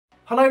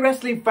Hello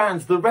wrestling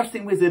fans, the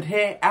Wrestling Wizard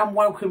here and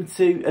welcome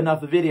to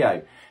another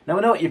video. Now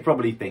I know what you're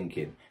probably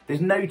thinking.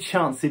 There's no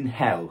chance in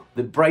hell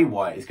that Bray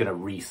Wyatt is going to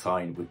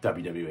re-sign with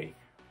WWE.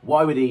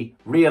 Why would he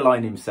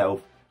realign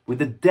himself with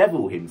the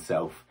devil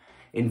himself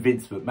in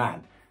Vince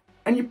McMahon?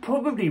 And you're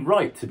probably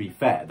right, to be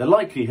fair. The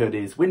likelihood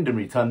is Wyndham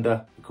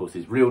Rotunda, of course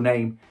his real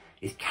name,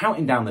 is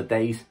counting down the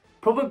days,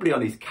 probably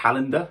on his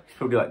calendar. He's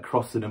probably like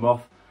crossing them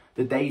off.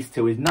 The days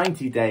till his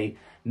 90-day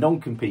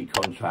non-compete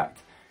contract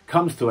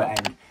comes to an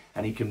end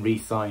and he can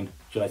re-sign,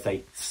 should I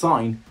say,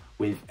 sign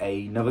with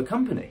another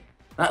company.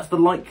 That's the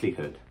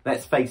likelihood.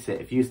 Let's face it,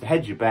 if you used to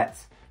hedge your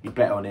bets, you'd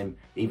bet on him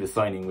either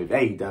signing with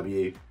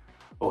AEW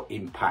or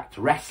Impact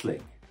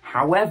Wrestling.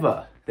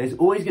 However, there's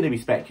always going to be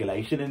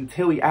speculation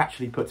until he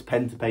actually puts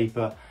pen to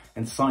paper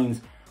and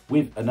signs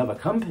with another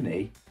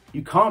company.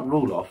 You can't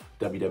rule off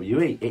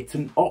WWE. It's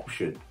an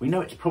option. We know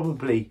it's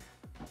probably,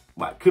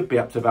 well, it could be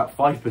up to about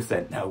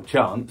 5% now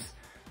chance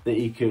that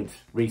he could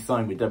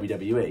re-sign with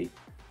WWE.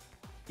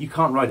 You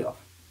can't write it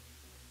off.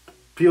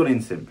 Purely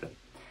and simply.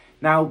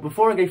 Now,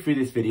 before I go through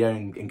this video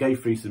and go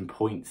through some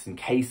points and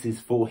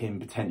cases for him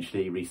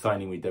potentially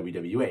re-signing with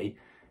WWE,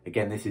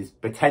 again, this is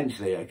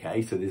potentially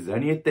okay, so this is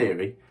only a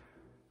theory.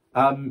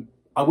 I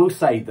will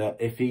say that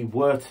if he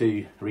were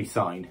to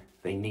re-sign,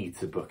 they need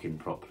to book him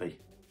properly.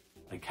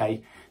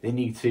 Okay? They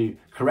need to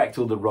correct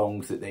all the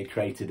wrongs that they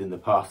created in the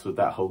past with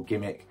that whole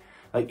gimmick.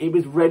 Like, it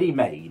was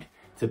ready-made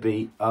to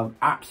be an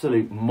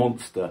absolute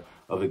monster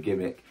of a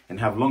gimmick and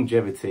have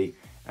longevity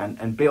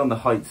and be on the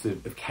heights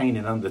of Kane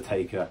and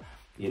Undertaker,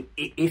 you know,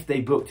 if they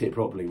booked it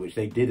properly, which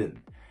they didn't.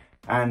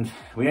 And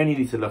we only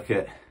need to look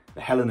at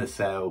the Hell in a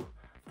Cell,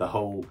 the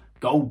whole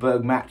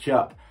Goldberg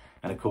matchup,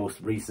 and of course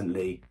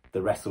recently the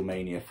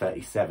WrestleMania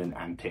 37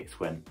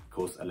 antics when, of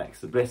course,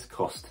 Alexa Bliss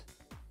cost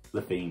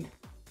The Fiend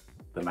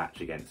the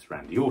match against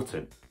Randy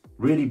Orton.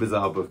 Really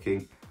bizarre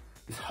booking.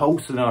 This whole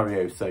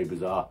scenario is so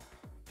bizarre.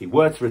 If he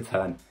were to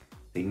return,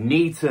 they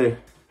need to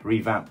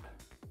revamp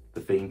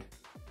The Fiend,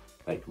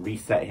 like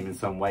reset him in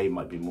some way. It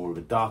might be more of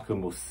a darker,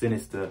 more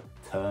sinister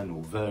turn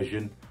or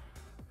version.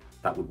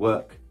 That would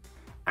work.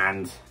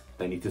 And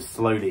they need to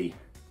slowly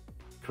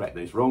correct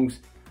those wrongs.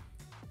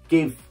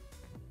 Give,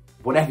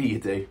 whatever you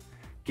do,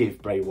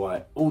 give Bray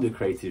Wyatt all the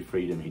creative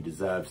freedom he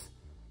deserves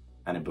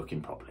and then book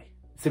him properly.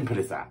 Simple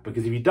as that.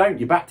 Because if you don't,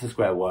 you're back to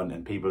square one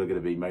and people are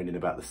going to be moaning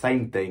about the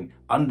same thing,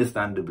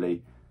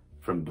 understandably,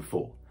 from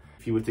before.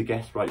 If you were to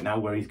guess right now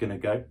where he's going to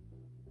go,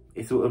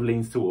 it sort of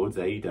leans towards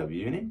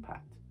AEW and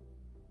Impact.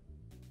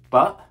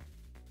 But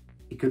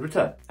he could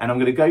return. And I'm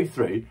going to go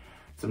through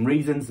some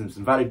reasons and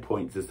some valid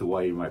points as to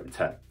why he might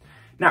return.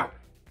 Now,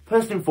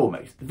 first and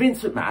foremost,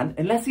 Vince McMahon,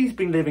 unless he's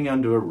been living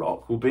under a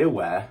rock, will be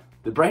aware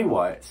that Bray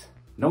Wyatt's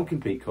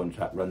non-compete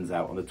contract runs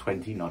out on the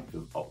 29th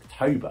of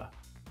October,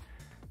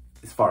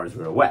 as far as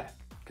we're aware,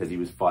 because he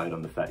was fired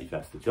on the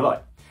 31st of July.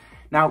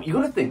 Now, you've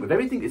got to think, with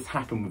everything that's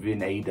happened within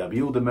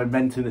AEW, all the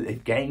momentum that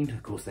they've gained,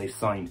 of course, they've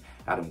signed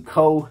Adam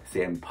Cole,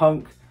 CM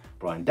Punk,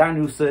 Bryan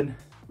Danielson,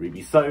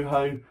 Ruby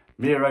Soho,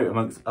 Miro,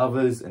 amongst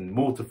others, and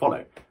more to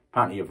follow.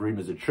 Apparently, if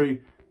rumours are true,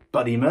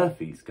 Buddy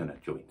Murphy's going to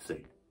join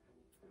soon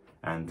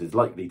and is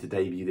likely to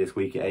debut this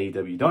week at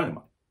AEW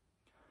Dynamite.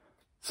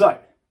 So,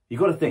 you've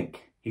got to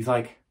think, he's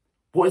like,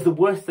 what is the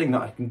worst thing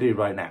that I can do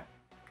right now?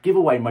 Give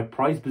away my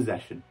prized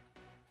possession,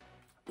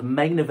 the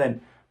main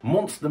event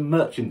monster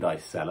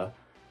merchandise seller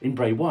in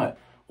Bray Wyatt.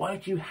 Why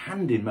would you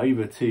hand him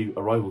over to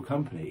a rival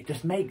company? It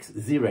just makes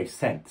zero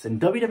sense.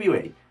 And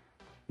WWE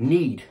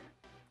need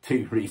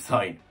to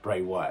re-sign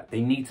Bray Wyatt. They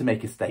need to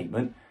make a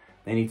statement.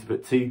 They need to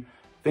put two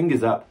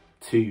fingers up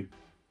to,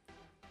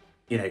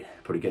 you know,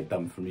 probably get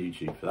done from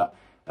YouTube for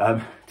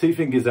that. Two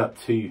fingers up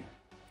to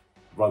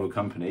rival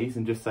companies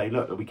and just say,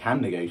 look, we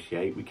can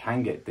negotiate, we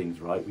can get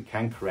things right, we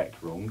can correct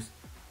wrongs.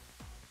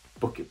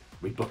 Book it,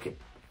 rebook it.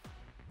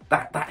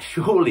 That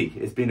surely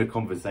has been a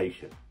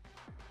conversation.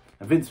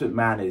 And Vince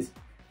McMahon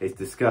is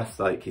discussed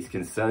like his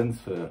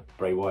concerns for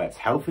Bray Wyatt's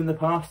health in the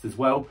past as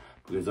well,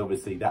 because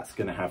obviously that's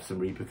going to have some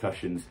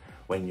repercussions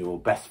when your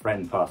best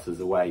friend passes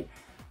away.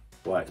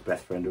 Wyatt's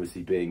best friend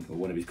obviously being, or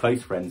one of his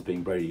close friends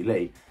being Brody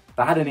Lee.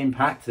 That had an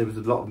impact. There was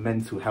a lot of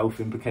mental health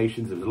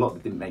implications. There was a lot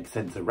that didn't make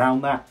sense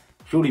around that.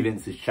 Surely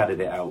Vince has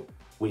chatted it out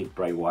with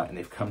Bray Wyatt and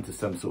they've come to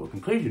some sort of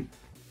conclusion.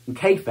 In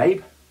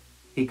kayfabe,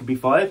 he could be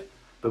fired,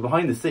 but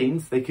behind the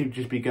scenes, they could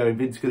just be going,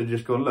 Vince could have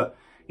just gone, look,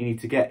 you need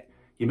to get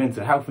your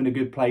mental health in a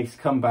good place,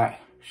 come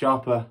back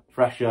sharper,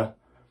 fresher,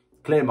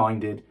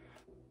 clear-minded,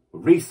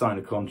 we'll re-sign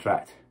a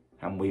contract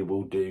and we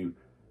will do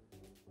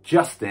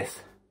justice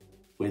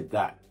with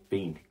that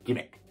Fiend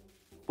gimmick.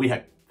 We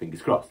hope,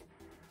 fingers crossed.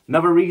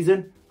 Another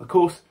reason, of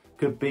course,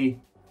 could be,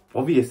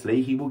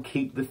 obviously, he will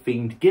keep the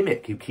Fiend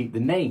gimmick, he'll keep the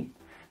name.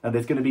 Now,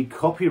 there's going to be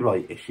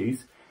copyright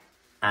issues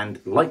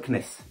and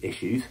likeness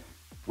issues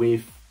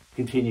with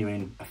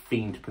continuing a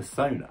Fiend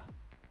persona.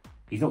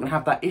 He's not going to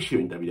have that issue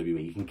in WWE.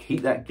 He can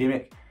keep that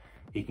gimmick,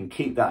 he can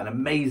keep that an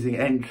amazing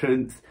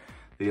entrance,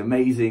 the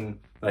amazing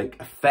like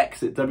effects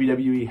that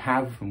WWE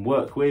have and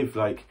work with,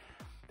 like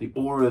The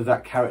aura of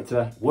that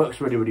character works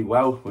really, really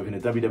well within a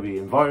WWE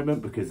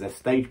environment because their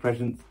stage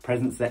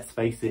presence, let's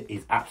face it,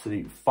 is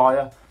absolute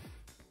fire.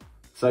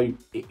 So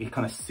it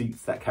kind of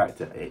suits that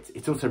character.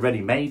 It's also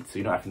ready-made, so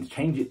you're not having to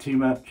change it too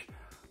much.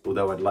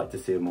 Although I'd like to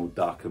see a more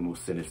darker, more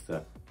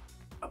sinister,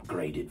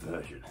 upgraded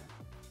version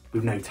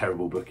with no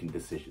terrible booking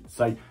decisions.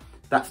 So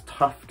that's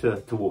tough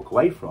to walk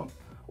away from.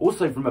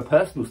 Also, from a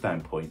personal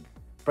standpoint,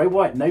 Bray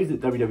Wyatt knows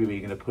that WWE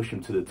are going to push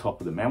him to the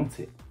top of the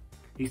mountain.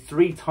 He's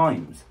 3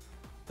 times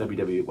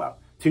WWE, well,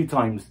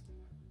 1-time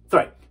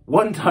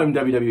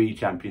WWE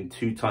champion,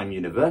 2-time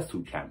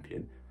Universal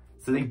champion.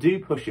 So they do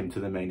push him to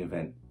the main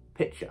event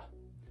picture.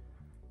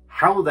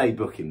 How they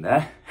book him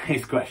there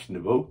is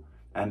questionable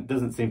and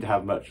doesn't seem to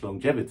have much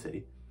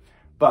longevity.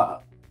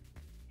 But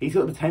he's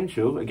got the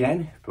potential,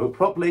 again, put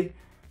properly,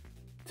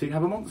 to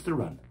have a monster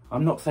run.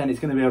 I'm not saying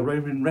it's going to be a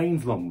Roman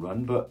Reigns long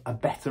run, but a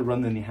better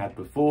run than he had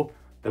before.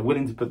 They're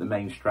willing to put the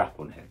main strap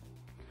on him.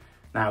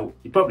 Now,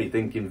 you're probably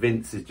thinking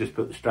Vince has just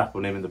put the strap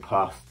on him in the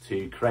past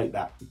to create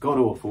that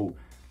god-awful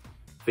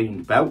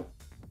Fiend belt,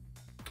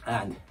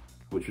 and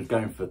which was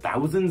going for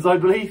thousands, I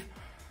believe,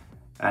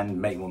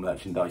 and make more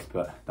merchandise,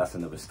 but that's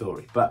another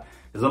story. But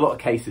there's a lot of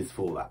cases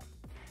for that.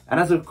 And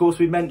as of course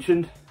we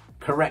mentioned,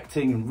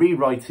 correcting and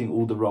rewriting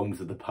all the wrongs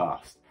of the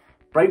past.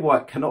 Bray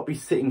Wyatt cannot be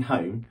sitting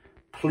home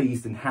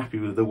pleased and happy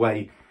with the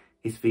way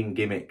his Fiend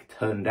gimmick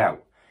turned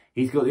out.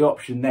 He's got the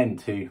option then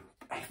to,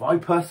 if I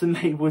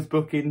personally was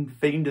booking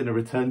Fiend in a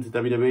return to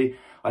WWE,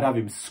 I'd have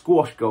him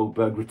squash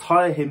Goldberg,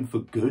 retire him for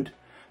good,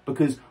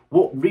 because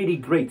what really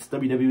grates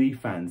WWE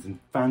fans and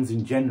fans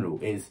in general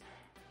is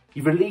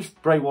you've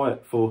released Bray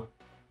Wyatt for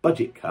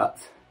budget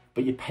cuts,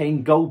 but you're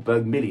paying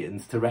Goldberg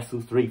millions to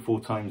wrestle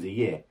 3-4 times a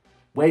year.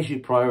 Where's your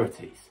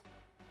priorities?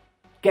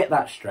 Get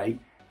that straight,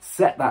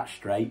 set that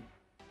straight,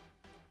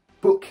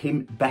 book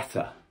him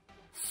better.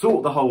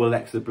 Sort the whole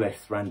Alexa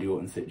Bliss, Randy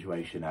Orton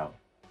situation out.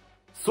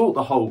 Sort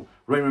the whole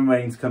Roman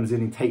Reigns comes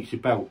in and takes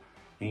your belt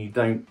and you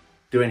don't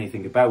do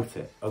anything about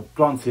it.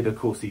 Granted, of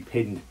course, he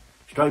pinned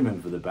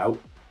Strowman for the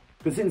belt,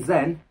 but since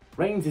then,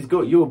 Reigns has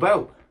got your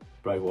belt,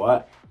 Bray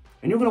Wyatt,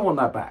 and you're going to want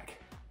that back.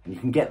 And you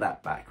can get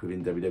that back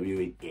within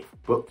WWE if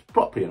booked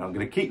properly, and I'm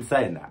going to keep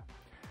saying that.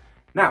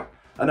 Now,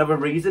 another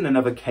reason,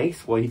 another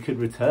case why he could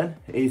return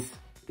is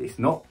it's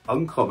not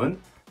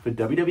uncommon for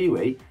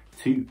WWE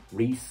to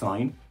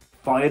re-sign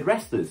fired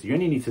wrestlers. You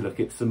only need to look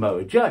at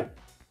Samoa Joe.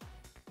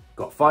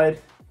 Got fired,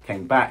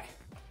 came back,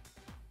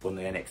 won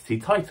the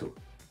NXT title.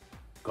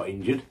 Got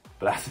injured,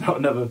 but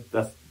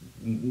that's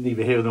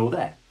neither here nor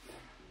there.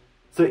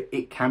 So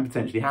it can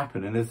potentially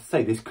happen, and as I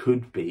say, this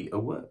could be a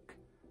work.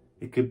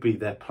 It could be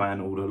their plan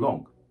all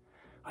along.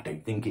 I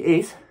don't think it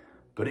is,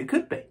 but it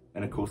could be.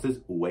 And of course, there's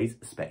always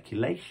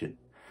speculation.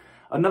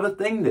 Another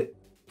thing that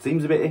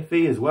seems a bit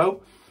iffy as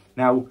well.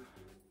 Now,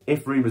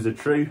 if rumours are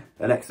true,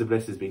 Alexa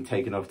Bliss has been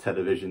taken off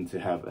television to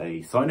have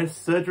a sinus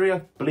surgery, I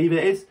believe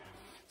it is.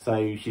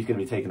 So she's going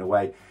to be taken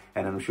away,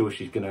 and I'm sure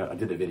she's going to, I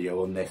did a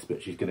video on this,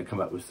 but she's going to come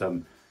up with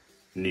some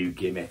new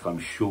gimmick, I'm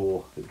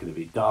sure. It's going to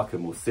be darker,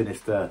 more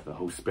sinister. The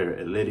whole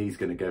spirit of Lily's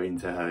going to go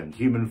into her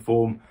human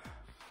form.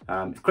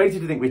 It's crazy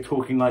to think we're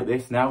talking like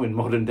this now in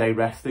modern day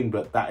wrestling,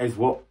 but that is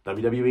what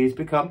WWE has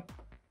become.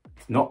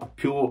 It's not a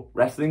pure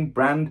wrestling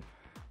brand.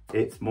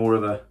 It's more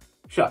of a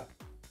show.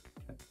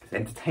 It's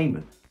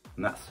entertainment.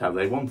 And that's how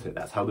they want it.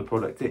 That's how the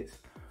product is.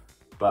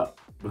 But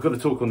we've got to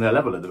talk on their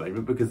level at the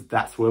moment because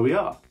that's where we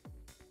are.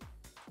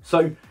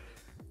 So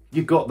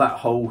you've got that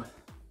whole,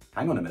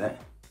 hang on a minute,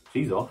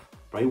 she's off.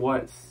 Bray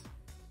Wyatt's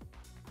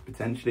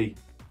potentially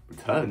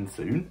return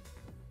soon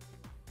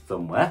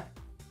somewhere.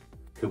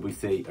 Could we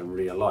see a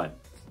realignment?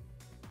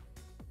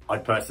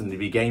 I'd personally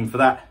be game for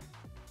that,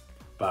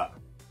 but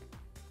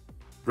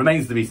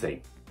remains to be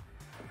seen.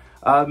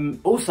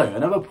 Also,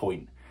 another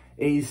point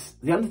is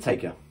The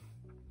Undertaker.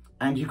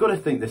 And you've got to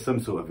think there's some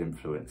sort of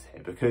influence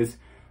here because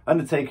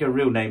Undertaker,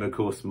 real name of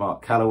course,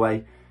 Mark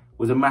Calloway,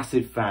 was a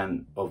massive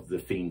fan of the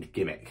Fiend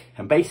gimmick.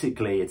 And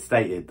basically it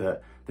stated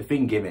that the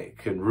Fiend gimmick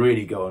can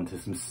really go on to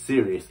some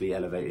seriously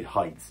elevated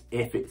heights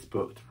if it's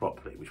booked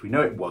properly, which we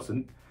know it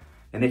wasn't,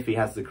 and if he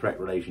has the correct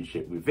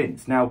relationship with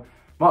Vince. Now,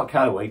 Mark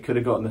Calloway could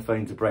have gotten the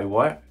phone to Bray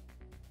Wyatt.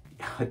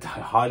 I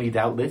highly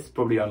doubt this,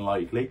 probably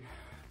unlikely,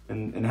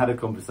 and had a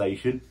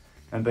conversation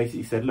and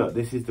basically said, look,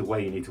 this is the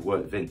way you need to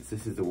work Vince.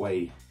 This is the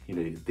way, you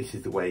know, this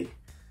is the way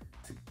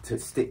to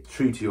stick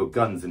true to your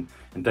guns and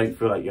don't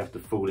feel like you have to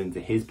fall into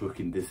his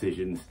booking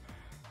decisions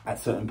at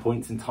certain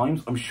points in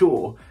times. I'm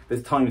sure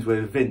there's times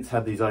where Vince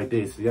had these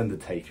ideas for The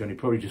Undertaker and he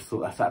probably just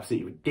thought that's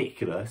absolutely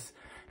ridiculous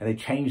and they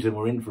changed them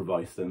or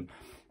improvised them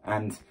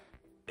and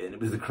it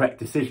was the correct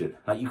decision.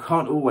 Like, you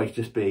can't always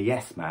just be a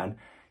yes man.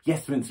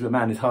 Yes, Vince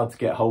McMahon is hard to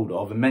get hold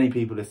of and many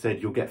people have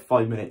said you'll get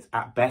 5 minutes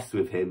at best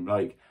with him,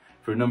 like,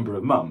 for a number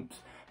of months,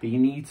 but you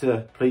need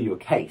to play your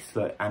case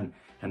and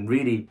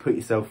really put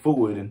yourself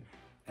forward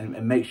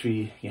and make sure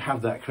you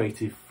have that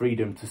creative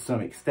freedom to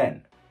some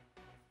extent.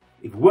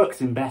 If it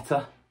works in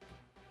better,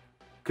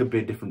 could be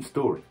a different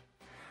story.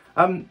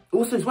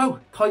 Also as well,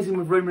 ties in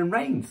with Roman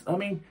Reigns. I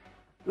mean,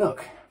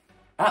 look,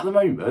 at the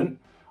moment,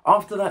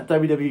 after that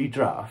WWE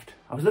draft,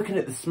 I was looking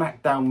at the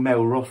SmackDown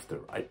male roster,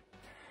 right?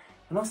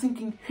 And I was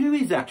thinking, who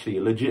is actually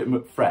a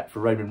legitimate threat for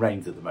Roman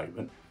Reigns at the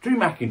moment? Drew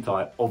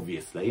McIntyre,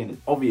 obviously, and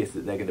it's obvious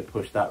that they're going to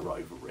push that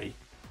rivalry.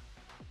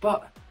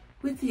 But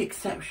with the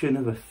exception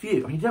of a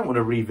few, I mean, you don't want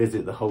to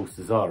revisit the whole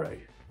Cesaro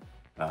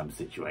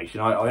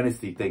situation. I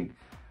honestly think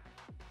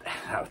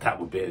that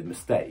would be a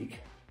mistake.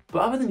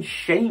 But other than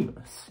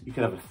Sheamus, you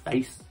could have a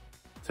face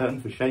turn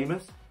for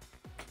Sheamus.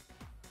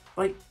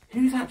 Like,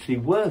 who's actually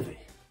worthy?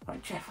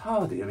 Like Jeff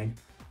Hardy, I mean,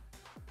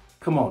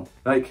 come on.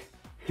 Like,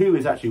 who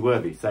is actually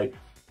worthy? So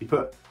you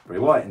put Bray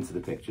Wyatt into the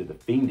picture, The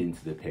Fiend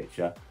into the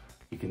picture,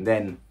 you can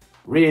then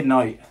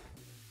reignite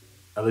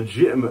a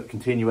legitimate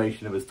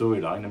continuation of a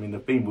storyline. I mean, The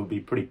Fiend would be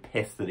pretty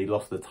pissed that he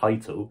lost the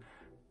title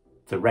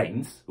to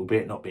Reigns,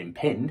 albeit not being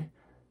pinned.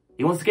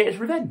 He wants to get his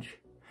revenge.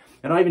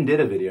 And I even did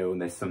a video on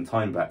this some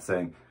time back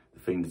saying The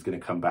Fiend is going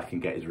to come back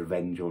and get his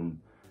revenge on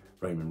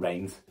Roman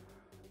Reigns.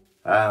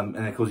 And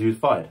of course he was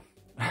fired.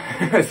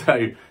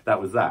 So that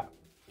was that.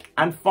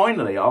 And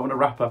finally, I want to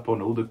wrap up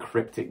on all the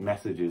cryptic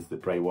messages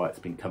that Bray Wyatt's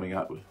been coming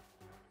up with.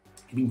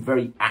 He's been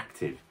very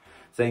active,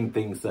 saying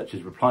things such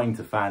as replying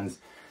to fans,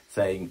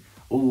 saying,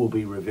 all will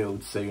be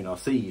revealed soon, I'll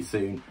see you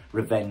soon,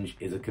 revenge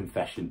is a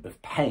confession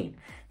of pain.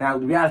 Now,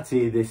 the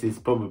reality of this is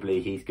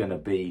probably he's going to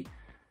be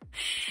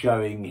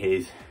showing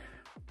his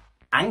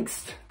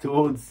angst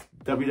towards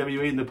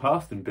WWE in the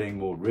past and being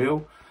more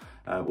real,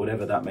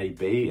 whatever that may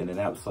be, in an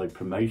outside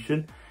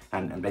promotion,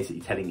 and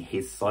basically telling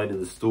his side of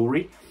the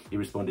story. He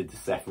responded to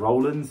Seth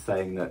Rollins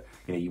saying that,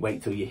 you know, you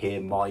wait till you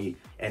hear my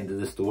end of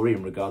the story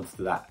in regards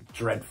to that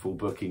dreadful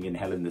booking in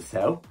Hell in the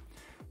Cell.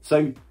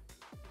 So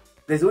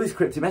there's all these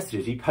cryptic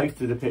messages. He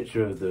posted a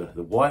picture of the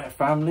Wyatt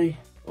family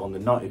on the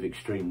night of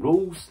Extreme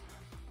Rules.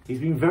 He's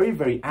been very,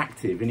 very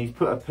active, and he's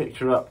put a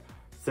picture up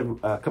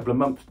a couple of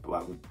months,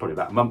 well, probably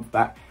about a month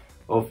back,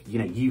 of, you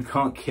know, you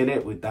can't kill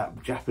it, with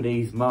that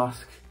Japanese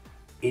mask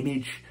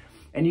image.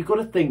 And you've got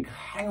to think,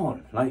 hang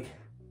on, like,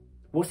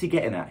 what's he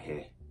getting at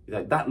here?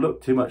 Like, that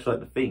looked too much like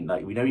The Fiend.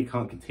 Like, we know he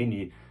can't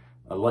continue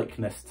a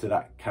likeness to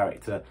that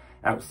character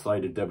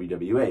outside of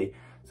WWE.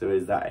 So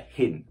is that a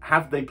hint?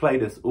 Have they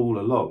played us all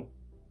along?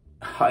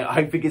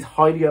 I think it's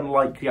highly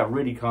unlikely. I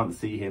really can't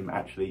see him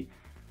actually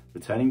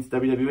returning to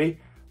WWE.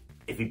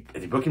 If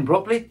he book him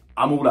properly,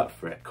 I'm all up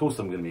for it. Of course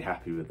I'm going to be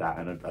happy with that,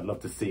 and I'd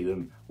love to see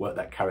them work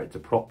that character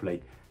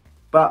properly.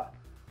 But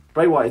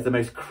Bray Wyatt is the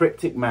most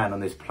cryptic man on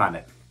this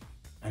planet,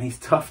 and he's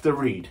tough to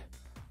read.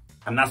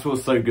 And that's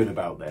what's so good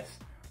about this.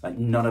 Like,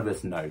 none of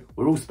us know.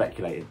 We're all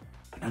speculating,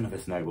 but none of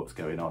us know what's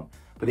going on.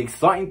 But the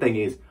exciting thing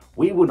is,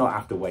 we will not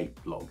have to wait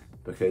long,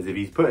 because if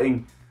he's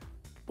putting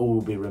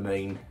all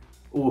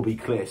will be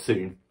clear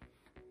soon,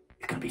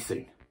 it's going to be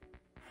soon.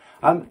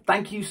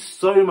 Thank you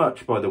so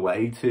much, by the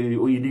way, to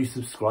all you new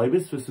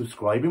subscribers for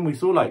subscribing. We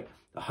saw like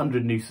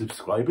 100 new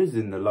subscribers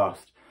in the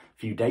last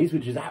few days,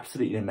 which is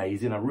absolutely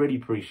amazing. I really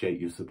appreciate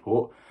your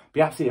support. It'd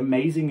be absolutely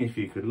amazing if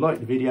you could like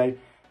the video,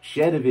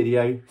 share the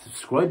video,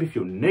 subscribe if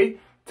you're new,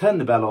 turn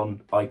the bell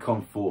on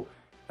icon for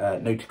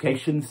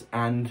notifications,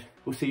 and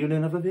we'll see you in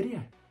another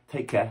video.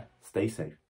 Take care, stay safe.